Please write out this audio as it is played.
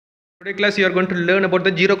Today class you are going to learn about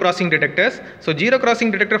the zero crossing detectors. So zero crossing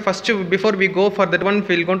detector, first before we go for that one,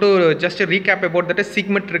 we are going to just recap about that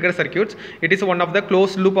Sigma trigger circuits. It is one of the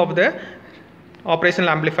closed loop of the operational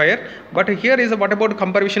amplifier. But here is what about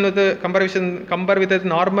comparison with the compare with the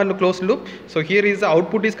normal closed loop. So here is the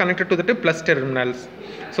output is connected to the plus terminals.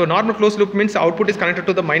 So normal closed loop means output is connected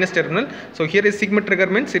to the minus terminal. So here is Sigma trigger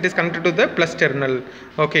means it is connected to the plus terminal.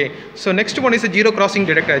 Okay. So next one is a zero crossing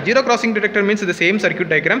detector. Zero crossing detector means the same circuit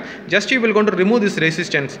diagram. Just you will going to remove this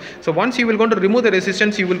resistance. So once you will going to remove the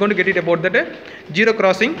resistance, you will going to get it about that zero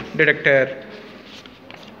crossing detector.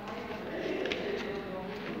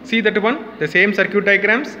 See that one, the same circuit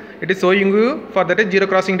diagrams. It is showing you for that zero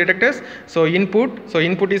crossing detectors. So input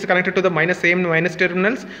is connected to the minus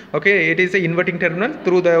terminals. Okay, it is a inverting terminal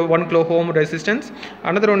through the 1 kilo ohm resistance.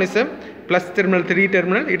 Another one is a plus terminal, 3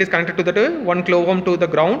 terminal. It is connected to that 1 kilo ohm to the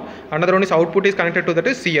ground. Another one is output is connected to that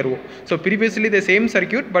CRO. So previously the same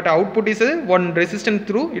circuit, but output is a one resistance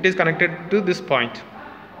through. It is connected to this point.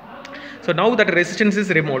 So now that resistance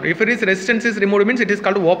is removed. If it is resistance is removed means it is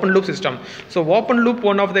called open loop system. So open loop,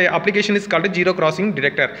 one of the application is called a zero crossing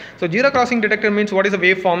detector. So zero crossing detector means what is a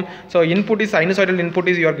waveform? So input is sinusoidal input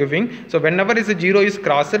is you are giving. So whenever is a zero is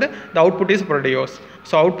crossed, the output is produced.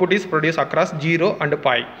 So output is produced across 0 and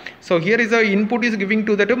pi. So here is a input is giving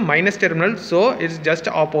to that minus terminal. So it's just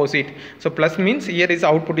opposite. So plus means here is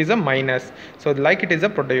output is a minus. So like it is a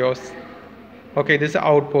produce. Okay, this is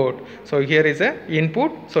output. So here is a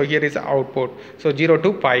input, so here is a output. So 0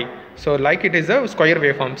 to pi. So like it is a square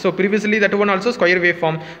waveform. So previously that one also square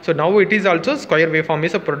waveform. So now it is also square waveform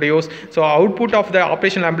is a produce. So output of the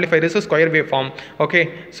operational amplifier is a square waveform.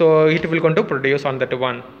 Okay, so it will going to produce on that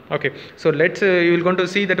one. Okay, so let's you will going to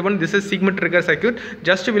see that one. This is Sigma trigger circuit.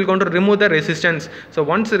 Just we will going to remove the resistance. So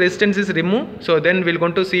once the resistance is removed, so then we will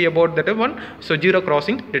going to see about that one. So zero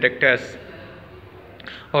crossing detectors.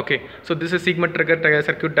 Okay, so this is Sigma trigger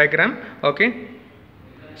circuit diagram. Okay,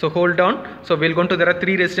 so hold on. So we'll go to, there are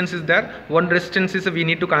 3 resistances there. One resistance is we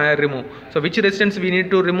need to remove. So which resistance we need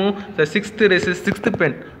to remove? The sixth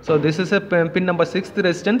pin. So this is a pin number 6th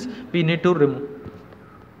resistance we need to remove.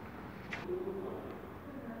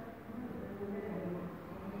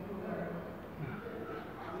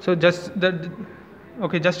 So just the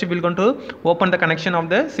okay, just we're going to open the connection of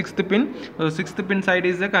the 6th pin. So 6th pin side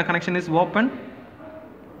is the connection is open.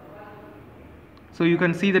 So you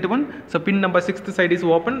can see that one. So pin number 6th side is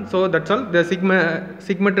open. So that's all. The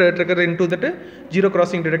Sigma trigger into that zero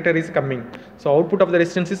crossing detector is coming. So output of the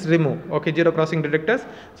resistance is removed. Okay, zero crossing detectors.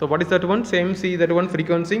 So what is that one? Same, see that one,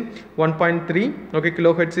 frequency 1.3. Okay,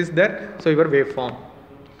 kilohertz is there. So your waveform.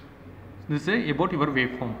 This is about your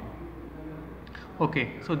waveform.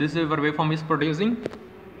 Okay, so this is your waveform is producing.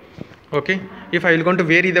 Okay, if I will going to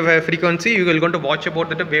vary the frequency, you will going to watch about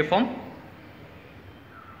that waveform.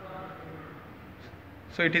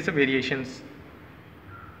 So it is a variations.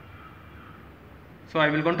 So I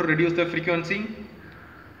will going to reduce the frequency.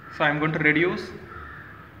 So I am going to reduce.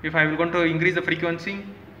 If I will going to increase the frequency,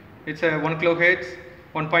 it's a 1 kilohertz,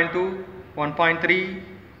 1.2, 1.3,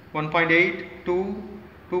 1.8, 2,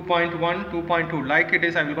 2.1, 2.2. Like it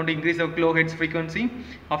is, I will going to increase the kilohertz frequency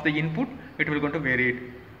of the input. It will going to vary it.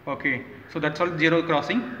 Okay, so that's all zero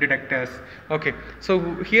crossing detectors. Okay, so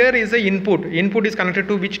here is the input. Input is connected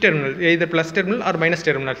to which terminal? Either plus terminal or minus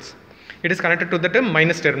terminals. It is connected to the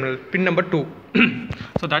minus terminal, pin number 2.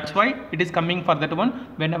 So that's why it is coming for that one.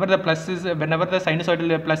 Whenever the plus is, whenever the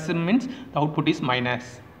sinusoidal plus means the output is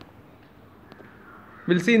minus.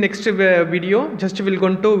 We'll see next video. Just we'll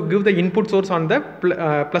going to give the input source on the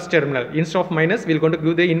plus terminal. Instead of minus, we'll going to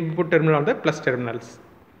give the input terminal on the plus terminals.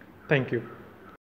 Thank you.